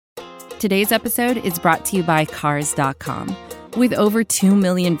Today's episode is brought to you by Cars.com. With over 2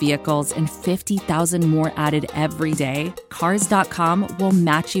 million vehicles and 50,000 more added every day, Cars.com will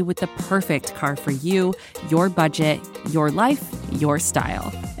match you with the perfect car for you, your budget, your life, your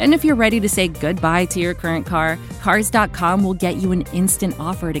style. And if you're ready to say goodbye to your current car, Cars.com will get you an instant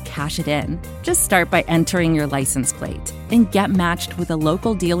offer to cash it in. Just start by entering your license plate and get matched with a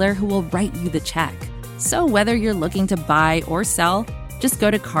local dealer who will write you the check. So whether you're looking to buy or sell, just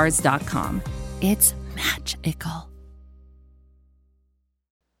go to Cars.com. It's magical.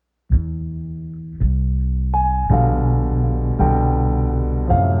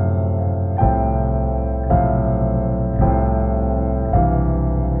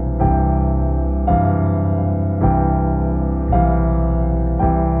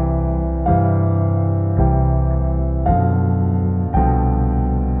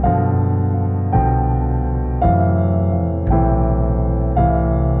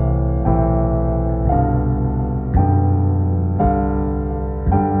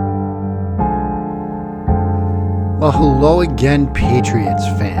 Well, hello again, Patriots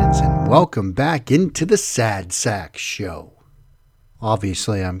fans, and welcome back into the Sad Sack Show.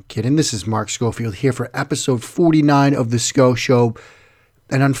 Obviously, I'm kidding. This is Mark Schofield here for episode 49 of the Scho Show.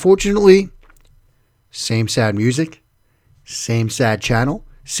 And unfortunately, same sad music, same sad channel,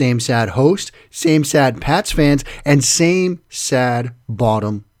 same sad host, same sad Pats fans, and same sad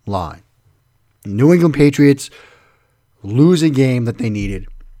bottom line. New England Patriots lose a game that they needed.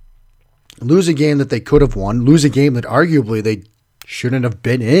 Lose a game that they could have won. Lose a game that arguably they shouldn't have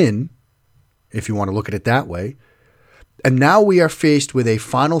been in, if you want to look at it that way. And now we are faced with a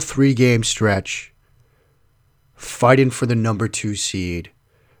final 3-game stretch, fighting for the number 2 seed,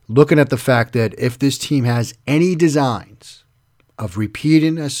 looking at the fact that if this team has any designs of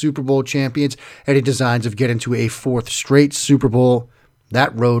repeating as Super Bowl champions, any designs of getting to a 4th straight Super Bowl,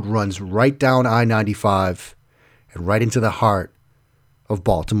 that road runs right down I-95 and right into the heart of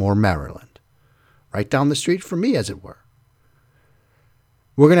Baltimore, Maryland. Right down the street from me, as it were.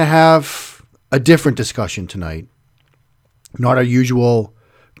 We're going to have a different discussion tonight. Not our usual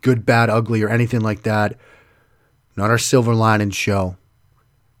good, bad, ugly, or anything like that. Not our silver lining show.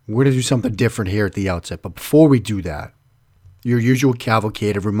 We're going to do something different here at the outset. But before we do that, your usual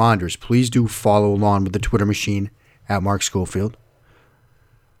cavalcade of reminders. Please do follow along with the Twitter machine at Mark Schofield.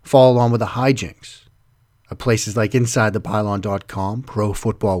 Follow along with the hijinks at places like InsideThePylon.com, Pro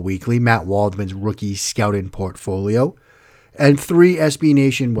Football Weekly, Matt Waldman's Rookie Scouting Portfolio, and 3 SB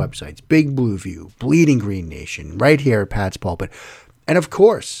Nation websites, Big Blue View, Bleeding Green Nation, right here at Pat's Pulpit, and of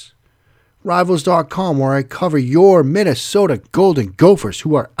course, Rivals.com, where I cover your Minnesota Golden Gophers,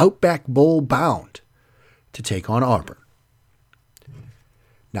 who are Outback Bowl bound to take on Auburn.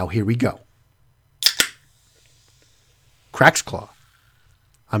 Now here we go. Crack's Claw.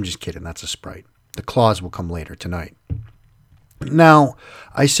 I'm just kidding, that's a Sprite. The claws will come later tonight. Now,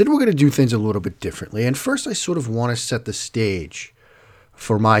 I said we're going to do things a little bit differently. And first, I sort of want to set the stage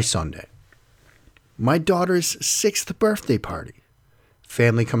for my Sunday. My daughter's 6th birthday party.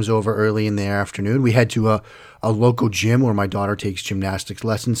 Family comes over early in the afternoon. We head to a local gym where my daughter takes gymnastics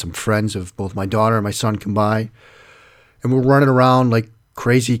lessons. Some friends of both my daughter and my son come by. And we're running around like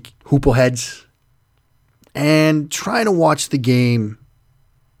crazy hoopleheads and trying to watch the game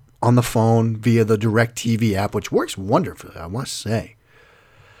on the phone via the DirecTV app, which works wonderfully, I must say.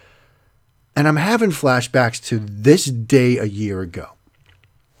 And I'm having flashbacks to this day a year ago.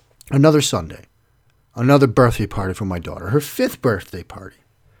 Another Sunday. Another birthday party for my daughter. Her 5th birthday party.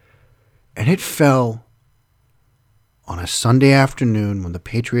 And it fell on a Sunday afternoon when the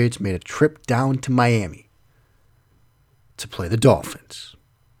Patriots made a trip down to Miami to play the Dolphins.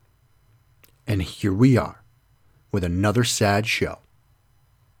 And here we are with another sad show.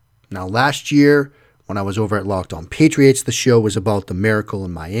 Now, last year, when I was over at Locked On Patriots, the show was about the miracle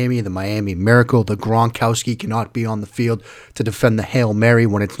in Miami, the Miami miracle. The Gronkowski cannot be on the field to defend the Hail Mary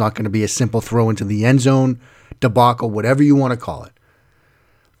when it's not going to be a simple throw into the end zone, debacle, whatever you want to call it.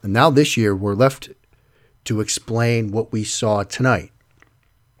 And now this year, we're left to explain what we saw tonight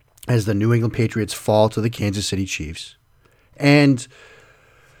as the New England Patriots fall to the Kansas City Chiefs. And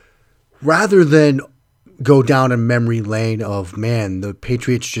rather than go down a memory lane of, man, the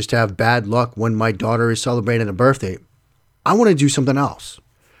Patriots just have bad luck when my daughter is celebrating a birthday, I want to do something else.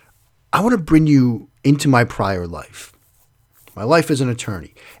 I want to bring you into my prior life. My life as an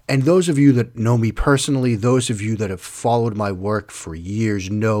attorney. And those of you that know me personally, those of you that have followed my work for years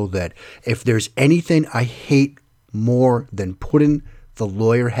know that if there's anything I hate more than putting the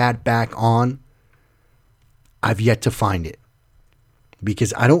lawyer hat back on, I've yet to find it.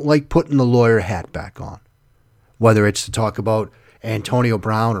 Because I don't like putting the lawyer hat back on. Whether it's to talk about Antonio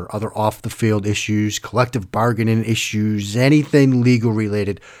Brown or other off-the-field issues, collective bargaining issues, anything legal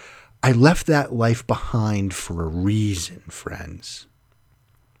related. I left that life behind for a reason, friends.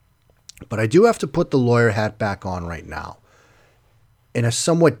 But I do have to put the lawyer hat back on right now in a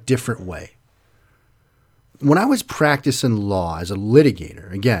somewhat different way. When I was practicing law as a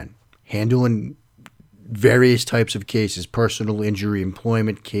litigator, again, handling various types of cases, personal injury,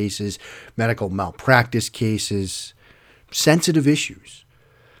 employment cases, medical malpractice cases, sensitive issues,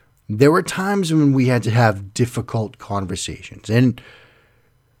 there were times when we had to have difficult conversations. And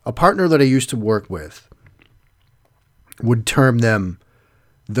a partner that I used to work with would term them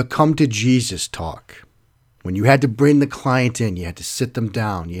the come to Jesus talk. When you had to bring the client in, you had to sit them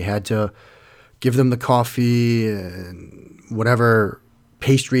down, you had to give them the coffee and whatever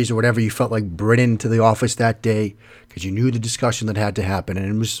pastries or whatever you felt like bringing to the office that day because you knew the discussion that had to happen.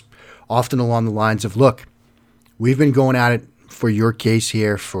 And it was often along the lines of, look, we've been going at it for your case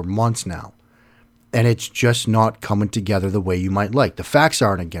here for months now, and it's just not coming together the way you might like. The facts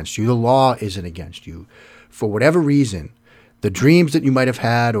aren't against you. The law isn't against you. For whatever reason, the dreams that you might have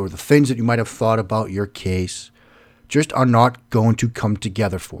had or the things that you might have thought about your case just are not going to come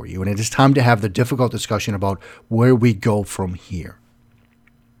together for you. And it is time to have the difficult discussion about where we go from here.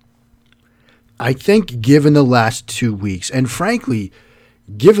 I think given the last 2 weeks, and frankly,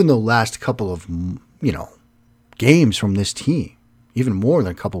 given the last couple of, games from this team, even more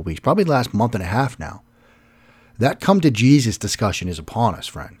than a couple of weeks, probably the last month and a half now, that come to Jesus discussion is upon us,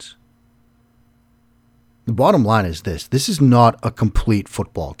 friends. The bottom line is this. This is not a complete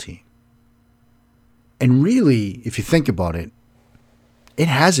football team. And really, if you think about it, it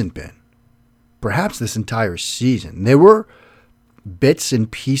hasn't been. Perhaps this entire season. There were bits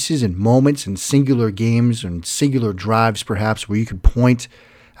and pieces and moments and singular games and singular drives, perhaps, where you could point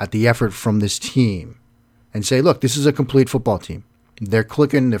at the effort from this team and say, look, this is a complete football team. They're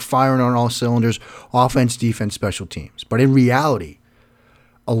clicking, they're firing on all cylinders, offense, defense, special teams. But in reality,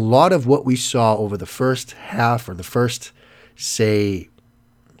 a lot of what we saw over the first half or the first, say,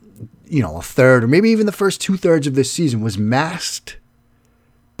 a third or maybe even the first 2/3 of this season was masked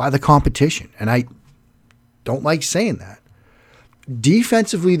by the competition. And I don't like saying that.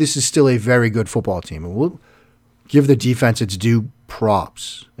 Defensively, this is still a very good football team. And we'll give the defense its due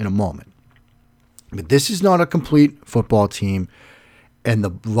props in a moment. But this is not a complete football team. And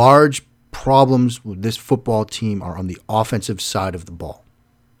the large problems with this football team are on the offensive side of the ball.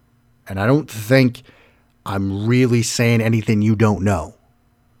 And I don't think I'm really saying anything you don't know.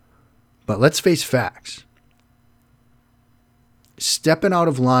 But let's face facts. Stepping out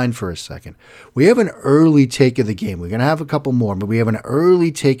of line for a second, we have an early take of the game. We're going to have a couple more, but we have an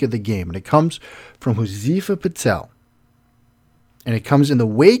early take of the game. And it comes from Huzifa Patel. And it comes in the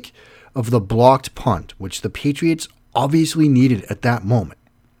wake of the blocked punt, which the Patriots obviously needed at that moment.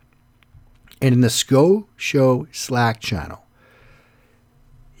 And in the Scho Slack channel,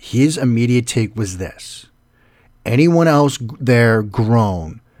 his immediate take was this. Anyone else there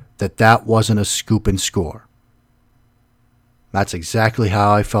groaned that wasn't a scoop and score. That's exactly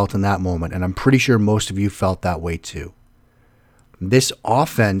how I felt in that moment, and I'm pretty sure most of you felt that way too. This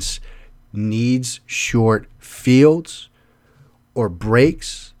offense needs short fields or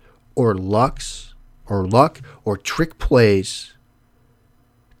breaks or luck or trick plays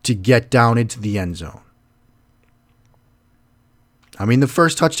to get down into the end zone. I mean, the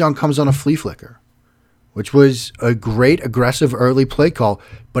first touchdown comes on a flea flicker, which was a great aggressive early play call,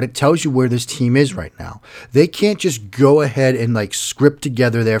 but it tells you where this team is right now. They can't just go ahead and script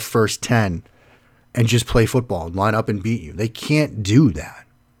together their first 10 and just play football and line up and beat you. They can't do that.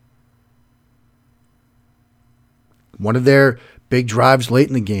 One of their big drives late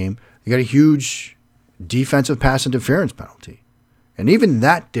in the game, they got a huge defensive pass interference penalty. And even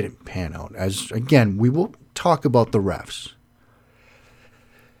that didn't pan out, as, again, we will talk about the refs.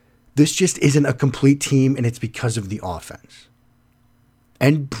 This just isn't a complete team, and it's because of the offense.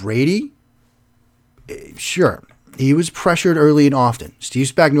 And Brady, sure, he was pressured early and often. Steve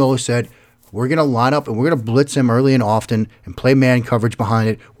Spagnuolo said, we're going to line up and we're going to blitz him early and often and play man coverage behind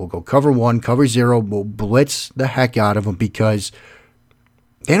it. We'll go cover 1, cover 0. We'll blitz the heck out of him because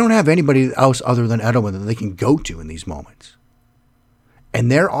they don't have anybody else other than Edelman that they can go to in these moments. And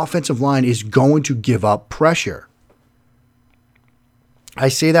their offensive line is going to give up pressure. I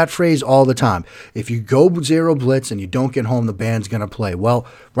say that phrase all the time. If you go 0 blitz and you don't get home, the band's going to play. Well,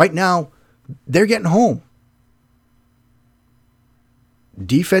 right now, they're getting home.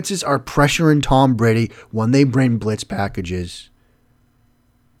 Defenses are pressuring Tom Brady when they bring blitz packages,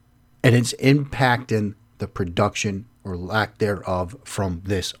 and it's impacting the production or lack thereof from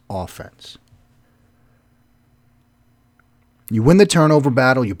this offense. You win the turnover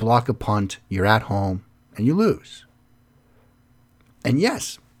battle, you block a punt, you're at home, and you lose. And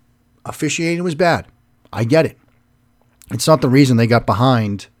yes, officiating was bad. I get it. It's not the reason they got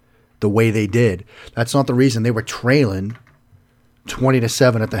behind the way they did. That's not the reason they were trailing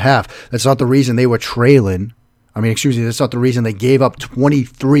 20-7 at the half. That's not the reason they were trailing. That's not the reason they gave up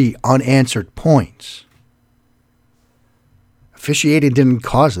 23 unanswered points. Officiating didn't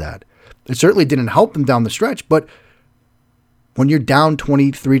cause that. It certainly didn't help them down the stretch, but when you're down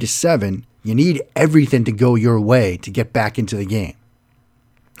 23-7, you need everything to go your way to get back into the game.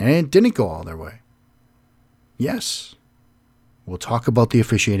 And it didn't go all their way. Yes, we'll talk about the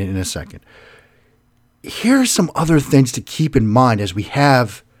officiating in a second. Here are some other things to keep in mind as we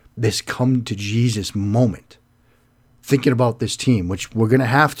have this come to Jesus moment. Thinking about this team, which we're going to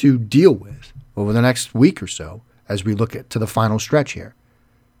have to deal with over the next week or so as we look to the final stretch here.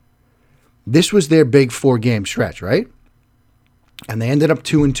 This was their big 4-game stretch, right? And they ended up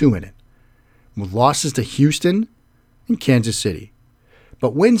 2-2 in it, with losses to Houston and Kansas City,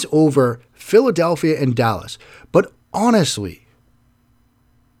 but wins over Philadelphia and Dallas. But honestly,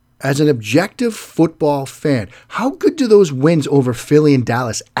 as an objective football fan, how good do those wins over Philly and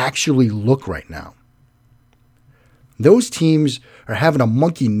Dallas actually look right now? Those teams are having a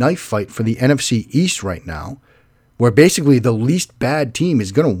monkey knife fight for the NFC East right now, where basically the least bad team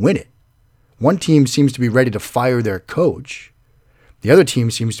is going to win it. One team seems to be ready to fire their coach. The other team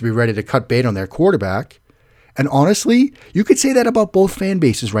seems to be ready to cut bait on their quarterback. And honestly, you could say that about both fan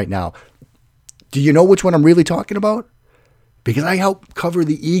bases right now. Do you know which one I'm really talking about? Because I help cover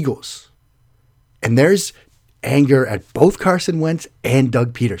the Eagles. And there's anger at both Carson Wentz and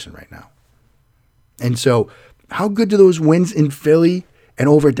Doug Peterson right now. And so, how good do those wins in Philly and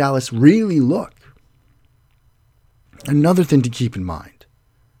over Dallas really look? Another thing to keep in mind.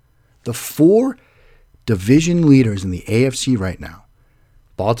 The 4 division leaders in the AFC right now.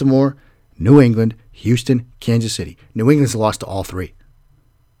 Baltimore, New England, Houston, Kansas City. New England's lost to all 3.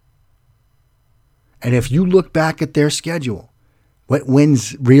 And if you look back at their schedule, what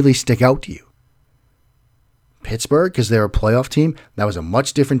wins really stick out to you? Pittsburgh, because they're a playoff team, that was a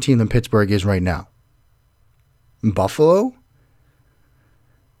much different team than Pittsburgh is right now. Buffalo,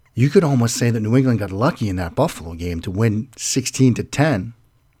 you could almost say that New England got lucky in that Buffalo game to win 16-10.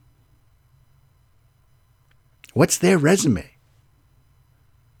 What's their resume?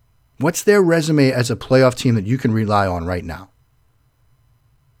 What's their resume as a playoff team that you can rely on right now?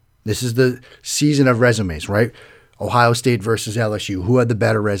 This is the season of resumes, right? Ohio State versus LSU. Who had the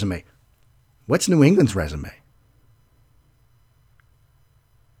better resume? What's New England's resume?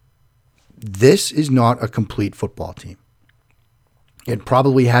 This is not a complete football team. It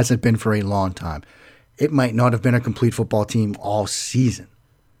probably hasn't been for a long time. It might not have been a complete football team all season.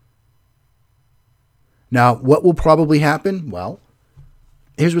 Now, what will probably happen? Well,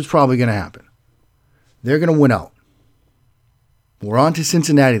 here's what's probably going to happen. They're going to win out. We're on to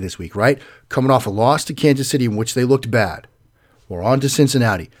Cincinnati this week, right? Coming off a loss to Kansas City in which they looked bad. We're on to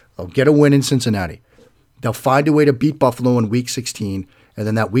Cincinnati. They'll get a win in Cincinnati. They'll find a way to beat Buffalo in Week 16. And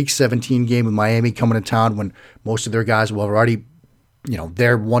then that Week 17 game with Miami coming to town when most of their guys will already,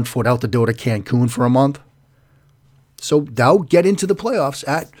 they're 1 foot out the door to Cancun for a month. So they'll get into the playoffs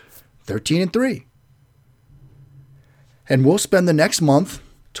at 13-3. And we'll spend the next month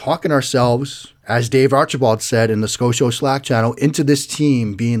talking ourselves, as Dave Archibald said in the Scho Slack channel, into this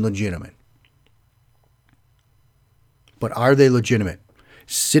team being legitimate. But are they legitimate?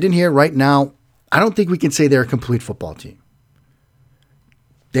 Sitting here right now, I don't think we can say they're a complete football team.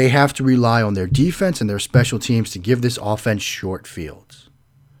 They have to rely on their defense and their special teams to give this offense short fields.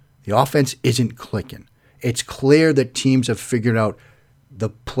 The offense isn't clicking. It's clear that teams have figured out the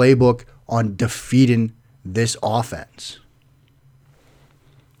playbook on defeating this offense.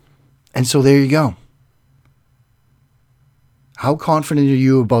 And so there you go. How confident are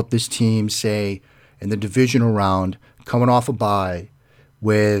you about this team, say, in the divisional round, coming off a bye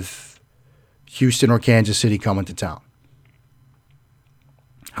with Houston or Kansas City coming to town?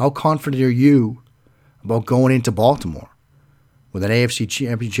 How confident are you about going into Baltimore with an AFC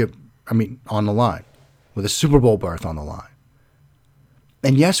championship, on the line, with a Super Bowl berth on the line?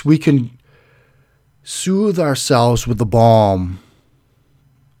 And yes, we can soothe ourselves with the balm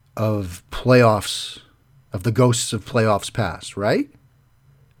of playoffs, of the ghosts of playoffs past, right?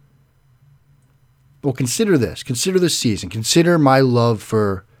 Well, consider this. Consider this season. Consider my love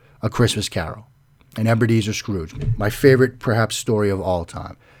for A Christmas Carol and Ebenezer Scrooge, my favorite, perhaps, story of all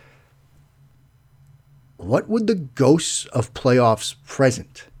time. What would the ghosts of playoffs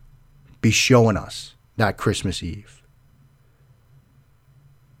present be showing us that Christmas Eve?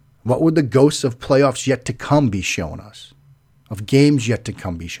 What would the ghosts of playoffs yet to come be showing us of games yet to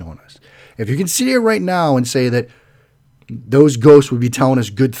come be showing us. If you can sit here right now and say that those ghosts would be telling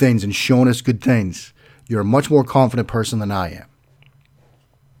us good things and showing us good things, you're a much more confident person than I am.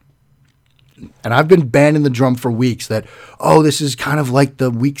 And I've been banging the drum for weeks that, this is kind of like the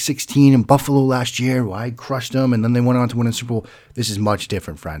Week 16 in Buffalo last year where I crushed them and then they went on to win a Super Bowl. This is much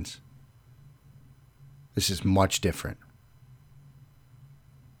different, friends. This is much different.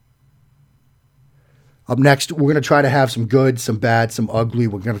 Up next, we're going to try to have some good, some bad, some ugly.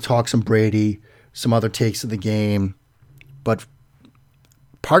 We're going to talk some Brady, some other takes of the game. But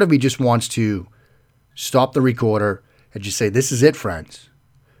part of me just wants to stop the recorder and just say, this is it, friends.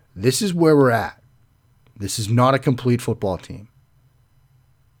 This is where we're at. This is not a complete football team.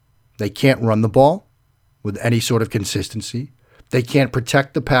 They can't run the ball with any sort of consistency. They can't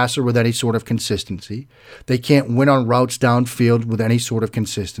protect the passer with any sort of consistency. They can't win on routes downfield with any sort of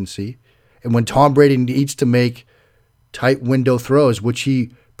consistency. And when Tom Brady needs to make tight window throws, which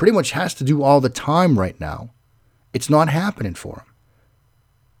he pretty much has to do all the time right now, it's not happening for him.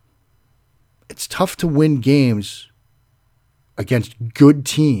 It's tough to win games against good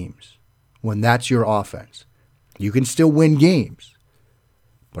teams when that's your offense. You can still win games,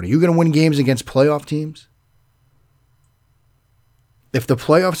 but are you going to win games against playoff teams? If the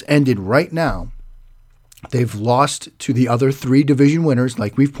playoffs ended right now, they've lost to the other 3 division winners,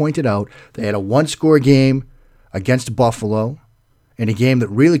 like we've pointed out. They had a 1-score game against Buffalo in a game that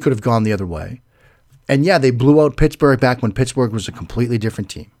really could have gone the other way. And yeah, they blew out Pittsburgh back when Pittsburgh was a completely different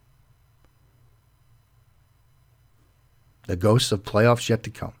team. The ghosts of playoffs yet to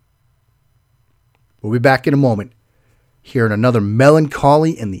come. We'll be back in a moment here in another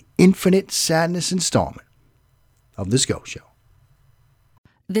melancholy and the infinite sadness installment of the Scho Show.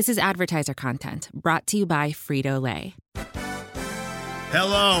 This is advertiser content brought to you by Frito-Lay.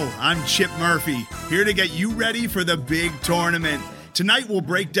 Hello, I'm Chip Murphy, here to get you ready for the big tournament. Tonight we'll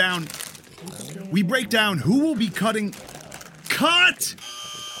break down who will be cutting. Cut!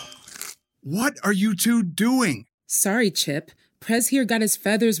 What are you two doing? Sorry, Chip. Prez here got his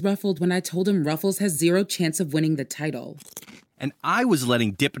feathers ruffled when I told him Ruffles has 0 chance of winning the title. And I was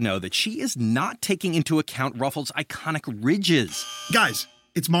letting Dip know that she is not taking into account Ruffles' iconic ridges. Guys,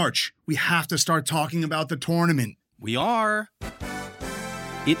 it's March. We have to start talking about the tournament. We are.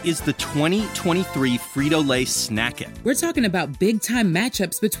 It is the 2023 Frito-Lay Snack It. We're talking about big-time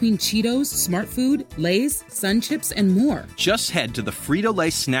matchups between Cheetos, Smart Food, Lay's, Sun Chips, and more. Just head to the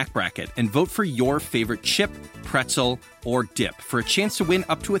Frito-Lay Snack Bracket and vote for your favorite chip, pretzel, or dip for a chance to win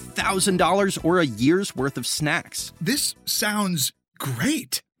up to $1,000 or a year's worth of snacks. This sounds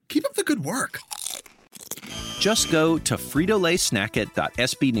great. Keep up the good work. Just go to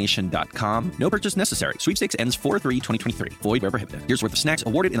fritolaysnackit.sbnation.com. No purchase necessary. Sweepstakes ends 4/3/2023. Void where prohibited. Year's worth of snacks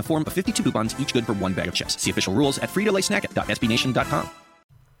awarded in the form of 52 coupons, each good for 1 bag of chips. See official rules at fritolaysnackit.sbnation.com.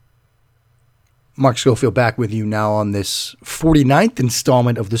 Mark Schofield back with you now on this 49th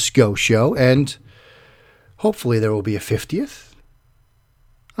installment of the Scho Show, and hopefully there will be a 50th.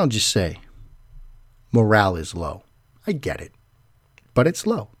 I'll just say, morale is low. I get it, but it's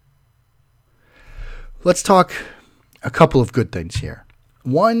low. Let's talk a couple of good things here.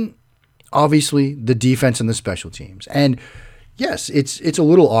 One, obviously, the defense and the special teams. And yes, it's a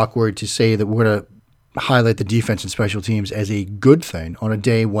little awkward to say that we're going to highlight the defense and special teams as a good thing on a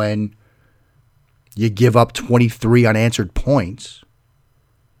day when you give up 23 unanswered points.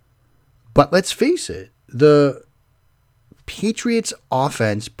 But let's face it, the Patriots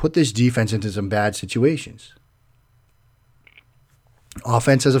offense put this defense into some bad situations.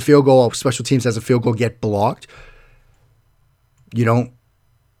 Offense has a field goal, special teams has a field goal get blocked. You don't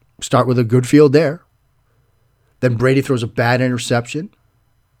start with a good field there. Then Brady throws a bad interception,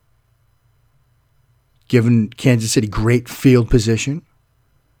 giving Kansas City great field position.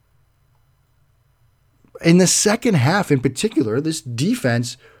 In the second half in particular, this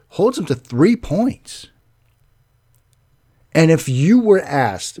defense holds them to 3 points. And if you were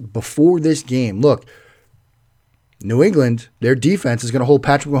asked before this game, look, New England, their defense is going to hold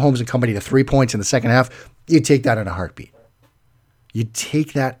Patrick Mahomes and company to 3 points in the second half, you'd take that in a heartbeat. You'd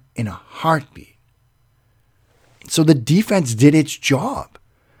take that in a heartbeat. So the defense did its job.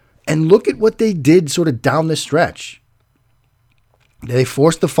 And look at what they did sort of down the stretch. They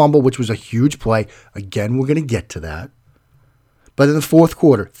forced the fumble, which was a huge play. Again, we're going to get to that. But in the fourth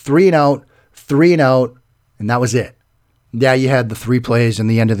quarter, 3 and out, and that was it. Yeah, you had the 3 plays in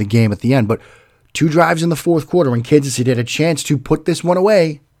the end of the game at the end, but 2 drives in the fourth quarter when Kansas City had a chance to put this one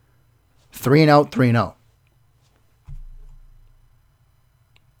away. 3 and out.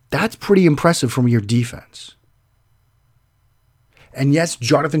 That's pretty impressive from your defense. And yes,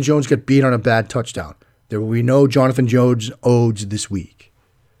 Jonathan Jones got beat on a bad touchdown. There will be no Jonathan Jones odes this week.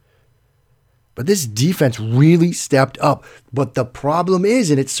 But this defense really stepped up. But the problem is,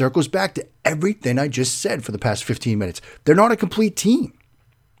 and it circles back to everything I just said for the past 15 minutes, they're not a complete team.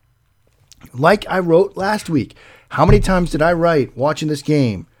 Like I wrote last week, how many times did I write watching this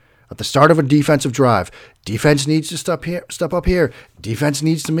game at the start of a defensive drive? Defense needs to step up here. Defense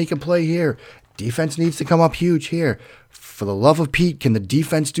needs to make a play here. Defense needs to come up huge here. For the love of Pete, can the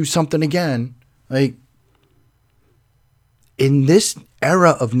defense do something again? Like, in this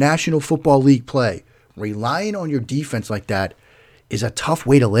era of National Football League play, relying on your defense like that is a tough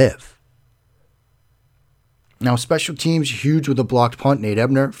way to live. Now, special teams, huge with a blocked punt. Nate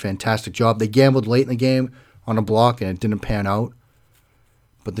Ebner, fantastic job. They gambled late in the game on a block, and it didn't pan out.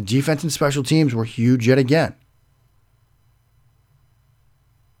 But the defense and special teams were huge yet again.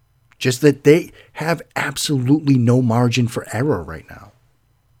 Just that they have absolutely no margin for error right now.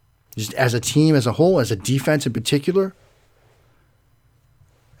 Just as a team as a whole, as a defense in particular.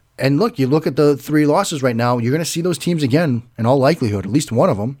 And look, you look at the 3 losses right now, you're going to see those teams again in all likelihood, at least one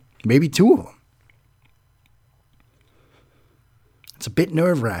of them, maybe 2 of them. It's a bit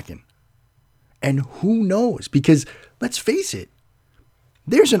nerve-wracking. And who knows? Because let's face it,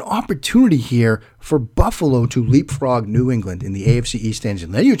 there's an opportunity here for Buffalo to leapfrog New England in the AFC East standings.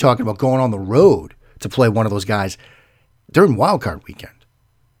 And then you're talking about going on the road to play one of those guys during wildcard weekend.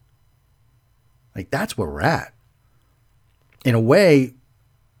 Like, that's where we're at. In a way,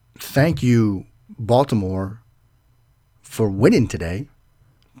 thank you, Baltimore, for winning today,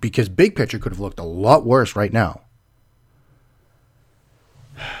 because big picture could have looked a lot worse right now.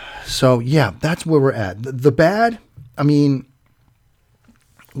 So, yeah, that's where we're at. The bad, I mean,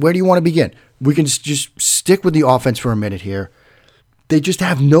 where do you want to begin? We can just stick with the offense for a minute here. They just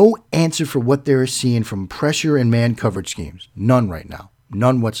have no answer for what they're seeing from pressure and man coverage schemes. None right now.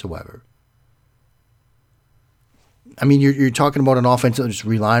 None whatsoever. I mean, you're talking about an offense that's just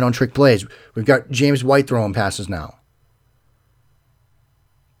relying on trick plays. We've got James White throwing passes now.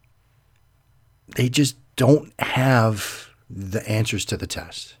 They just don't have the answers to the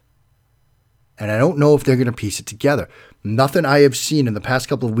test. And I don't know if they're going to piece it together. Nothing I have seen in the past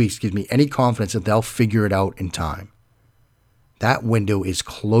couple of weeks gives me any confidence that they'll figure it out in time. That window is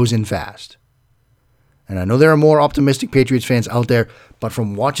closing fast. And I know there are more optimistic Patriots fans out there, but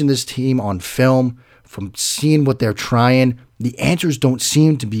from watching this team on film, from seeing what they're trying, the answers don't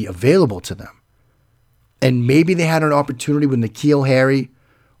seem to be available to them. And maybe they had an opportunity with N'Keal Harry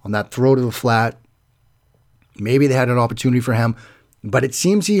on that throw to the flat. Maybe they had an opportunity for him. But it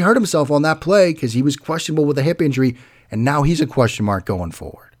seems he hurt himself on that play because he was questionable with a hip injury, and now he's a question mark going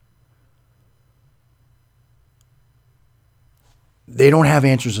forward. They don't have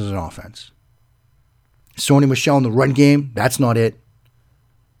answers as an offense. Sony Michel in the run game, that's not it.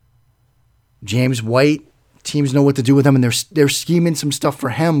 James White, teams know what to do with him, and they're scheming some stuff for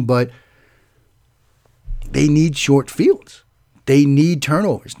him, but they need short fields. They need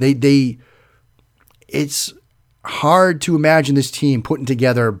turnovers. It's hard to imagine this team putting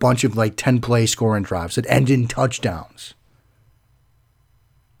together a bunch of 10-play scoring drives that end in touchdowns.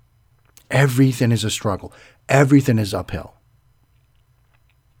 Everything is a struggle. Everything is uphill.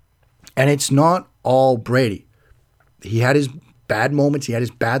 And it's not all Brady. He had his bad moments. He had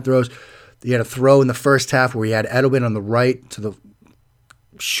his bad throws. He had a throw in the first half where he had Edelman on the right to the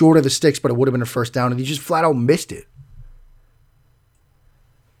short of the sticks, but it would have been a first down, and he just flat out missed it.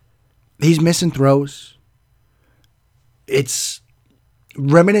 He's missing throws. It's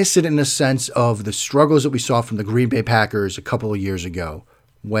reminiscent in a sense of the struggles that we saw from the Green Bay Packers a couple of years ago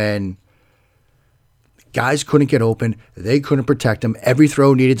when guys couldn't get open, they couldn't protect them, every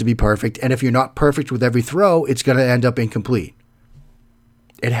throw needed to be perfect, and if you're not perfect with every throw, it's going to end up incomplete.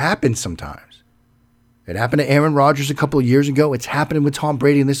 It happens sometimes. It happened to Aaron Rodgers a couple of years ago. It's happening with Tom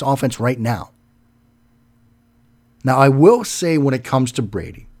Brady in this offense right now. Now, I will say when it comes to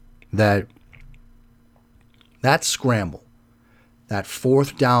Brady that scramble, that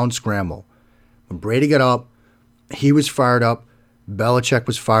 4th down scramble, when Brady got up, he was fired up, Belichick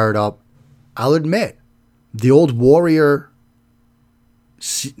was fired up. I'll admit, the old warrior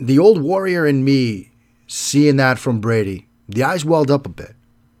in me seeing that from Brady, the eyes welled up a bit.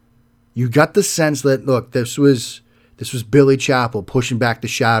 You got the sense that, look, this was Billy Chappell pushing back the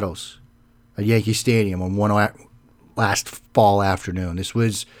shadows at Yankee Stadium on one last fall afternoon. This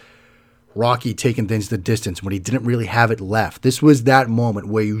was Rocky taking things the distance when he didn't really have it left. This was that moment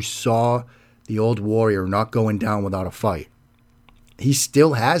where you saw the old warrior not going down without a fight. He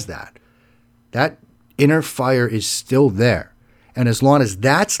still has that. That inner fire is still there. And as long as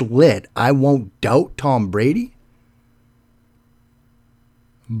that's lit, I won't doubt Tom Brady.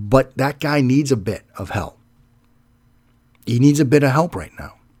 But that guy needs a bit of help. He needs a bit of help right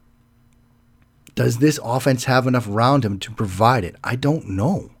now. Does this offense have enough around him to provide it? I don't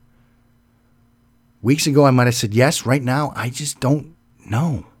know. Weeks ago, I might have said yes. Right now, I just don't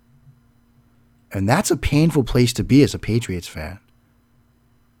know. And that's a painful place to be as a Patriots fan.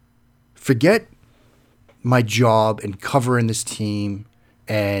 Forget my job and covering this team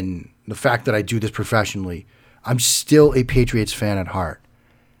and the fact that I do this professionally. I'm still a Patriots fan at heart.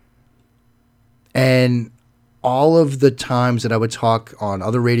 And all of the times that I would talk on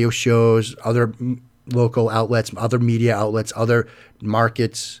other radio shows, other local outlets, other media outlets, other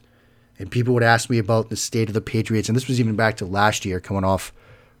markets, and people would ask me about the state of the Patriots, and this was even back to last year, coming off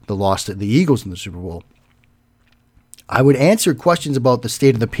the loss to the Eagles in the Super Bowl. I would answer questions about the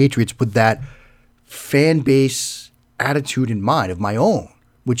state of the Patriots with that fan base attitude in mind of my own,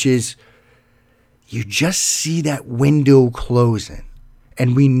 which is you just see that window closing,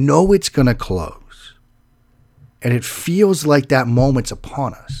 and we know it's going to close. And it feels like that moment's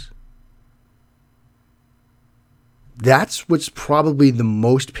upon us. That's what's probably the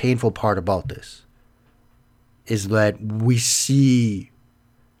most painful part about this, is that we see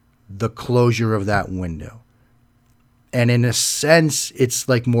the closure of that window. And in a sense, it's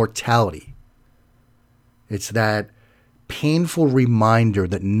like mortality. It's that painful reminder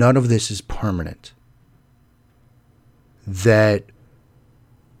that none of this is permanent. That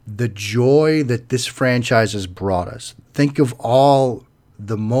the joy that this franchise has brought us. Think of all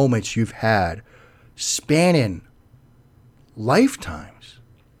the moments you've had spanning lifetimes.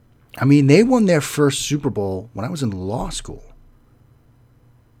 I mean, they won their first Super Bowl when I was in law school.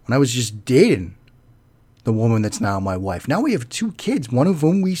 When I was just dating the woman that's now my wife. Now we have 2 kids, one of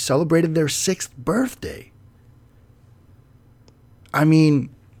whom we celebrated their 6th birthday. I mean,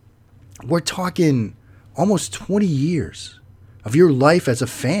 we're talking almost 20 years of your life as a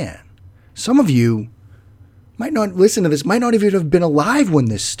fan. Some of you might not listen to this, might not even have been alive when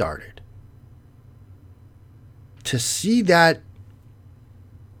this started. To see the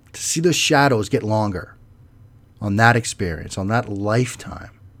shadows get longer on that experience, on that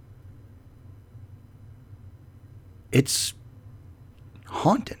lifetime, it's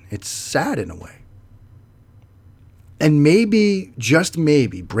haunting. It's sad in a way. And maybe, just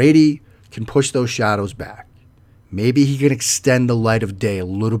maybe, Brady can push those shadows back. Maybe he can extend the light of day a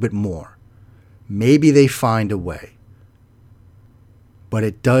little bit more. Maybe they find a way. But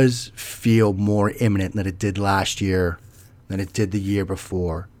it does feel more imminent than it did last year, than it did the year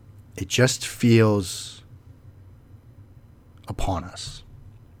before. It just feels upon us.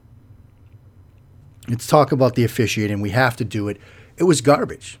 Let's talk about the officiating. We have to do it. It was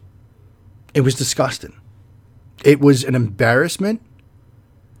garbage. It was disgusting. It was an embarrassment.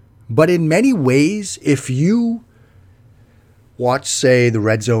 But in many ways, if you watch, say, the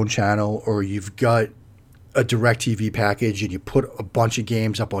Red Zone channel, or you've got a DirecTV package and you put a bunch of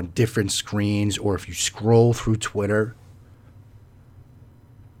games up on different screens, or if you scroll through Twitter,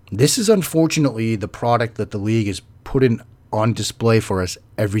 this is unfortunately the product that the league is putting on display for us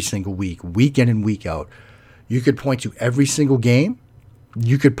every single week in and week out. You could point to every single game.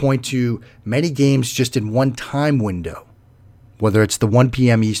 You could point to many games just in one time window, whether it's the 1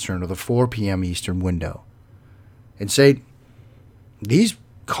 p.m. Eastern or the 4 p.m. Eastern window, and say, these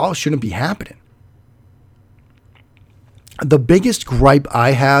calls shouldn't be happening. The biggest gripe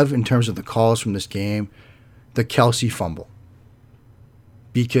I have in terms of the calls from this game, the Kelsey fumble.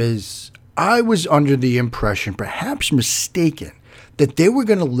 Because I was under the impression, perhaps mistaken, that they were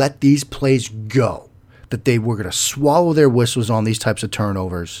going to let these plays go. That they were going to swallow their whistles on these types of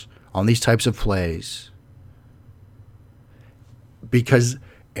turnovers, on these types of plays. Because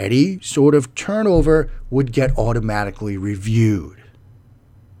any sort of turnover would get automatically reviewed.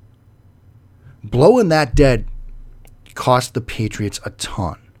 Blowing that dead cost the Patriots a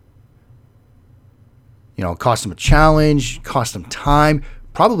ton. You know, it cost them a challenge, cost them time,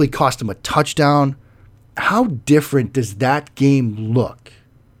 probably cost them a touchdown. How different does that game look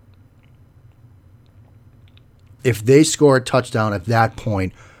if they score a touchdown at that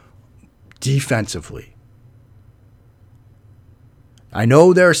point defensively? I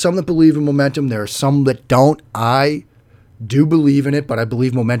know there are some that believe in momentum. There are some that don't. I do believe in it, but I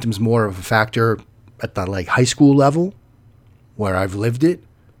believe momentum's more of a factor at the high school level where I've lived it.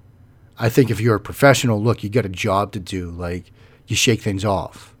 I think if you're a professional, look, you got a job to do. You shake things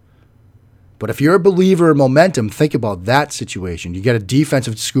off. But if you're a believer in momentum, think about that situation. You get a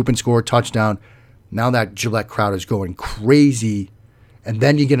defensive scoop and score touchdown. Now that Gillette crowd is going crazy. And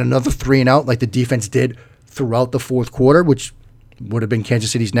then you get another 3 and out like the defense did throughout the fourth quarter, which would have been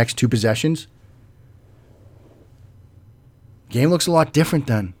Kansas City's next 2 possessions. Game looks a lot different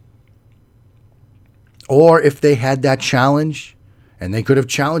then. Or if they had that challenge and they could have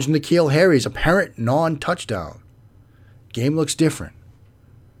challenged N'Keal Harry's apparent non-touchdown, game looks different.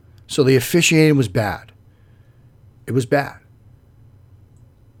 So the officiating was bad. It was bad.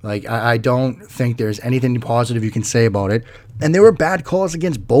 Like, I don't think there's anything positive you can say about it. And there were bad calls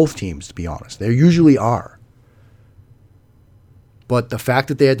against both teams, to be honest. There usually are. But the fact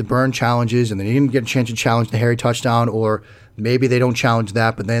that they had to burn challenges and they didn't get a chance to challenge the Harry touchdown, or maybe they don't challenge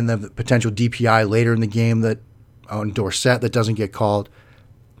that, but then the potential DPI later in the game that on Dorsett that doesn't get called,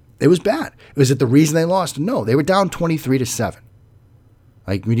 it was bad. Was it the reason they lost? No, they were down 23-7.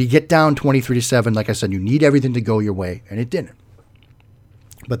 Like, when you get down 23-7, like I said, you need everything to go your way, and it didn't.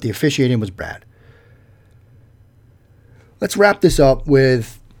 But the officiating was bad. Let's wrap this up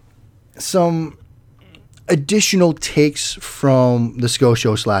with some additional takes from the Scho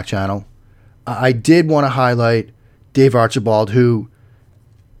Show Slack channel. I did want to highlight Dave Archibald, who,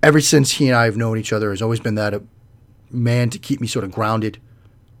 ever since he and I have known each other, has always been that man to keep me sort of grounded,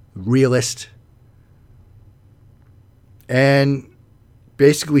 realist, and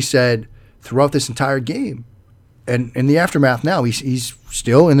basically said throughout this entire game, and in the aftermath now, he's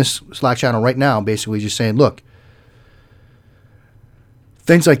still in this Slack channel right now, basically just saying, look,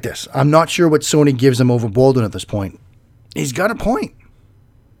 things like this. I'm not sure what Sony gives him over Bolden at this point. He's got a point.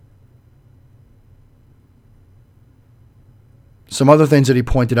 Some other things that he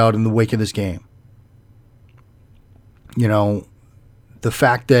pointed out in the wake of this game. You know, the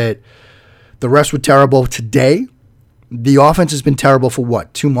fact that the refs were terrible today. The offense has been terrible for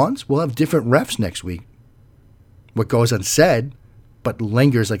what, 2 months? We'll have different refs next week. What goes unsaid, but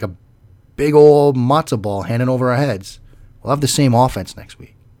lingers like a big old matzo ball hanging over our heads. We'll have the same offense next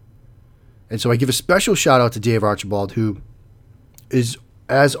week. And so I give a special shout out to Dave Archibald, who is,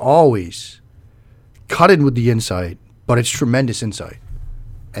 as always, cutting with the insight, but it's tremendous insight.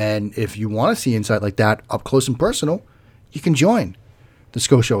 And if you want to see insight like that up close and personal, you can join the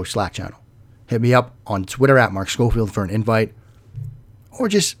Scho Show Slack channel. Hit me up on Twitter at Mark Schofield for an invite, or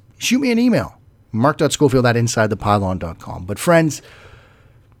just shoot me an email, mark.schofield@insidethepylon.com. But friends,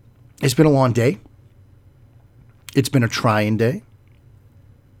 it's been a long day. It's been a trying day.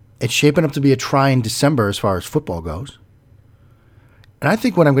 It's shaping up to be a trying December as far as football goes. And I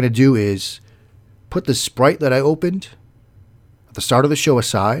think what I'm going to do is put the Sprite that I opened at the start of the show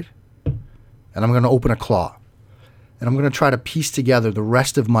aside, and I'm going to open a claw. And I'm going to try to piece together the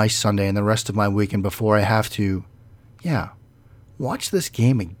rest of my Sunday and the rest of my weekend before I have to, watch this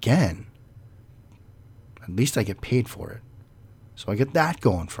game again. At least I get paid for it. So I get that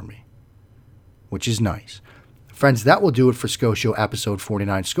going for me, which is nice. Friends, that will do it for Scho Show episode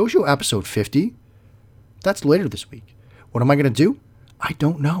 49. Scho Show episode 50, that's later this week. What am I going to do? I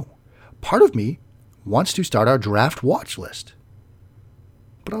don't know. Part of me wants to start our draft watch list,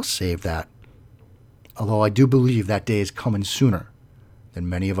 but I'll save that. Although I do believe that day is coming sooner than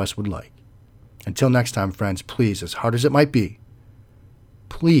many of us would like. Until next time, friends, please, as hard as it might be,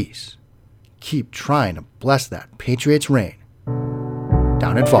 please keep trying to bless that Patriots reign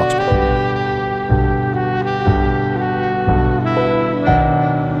down in Foxborough.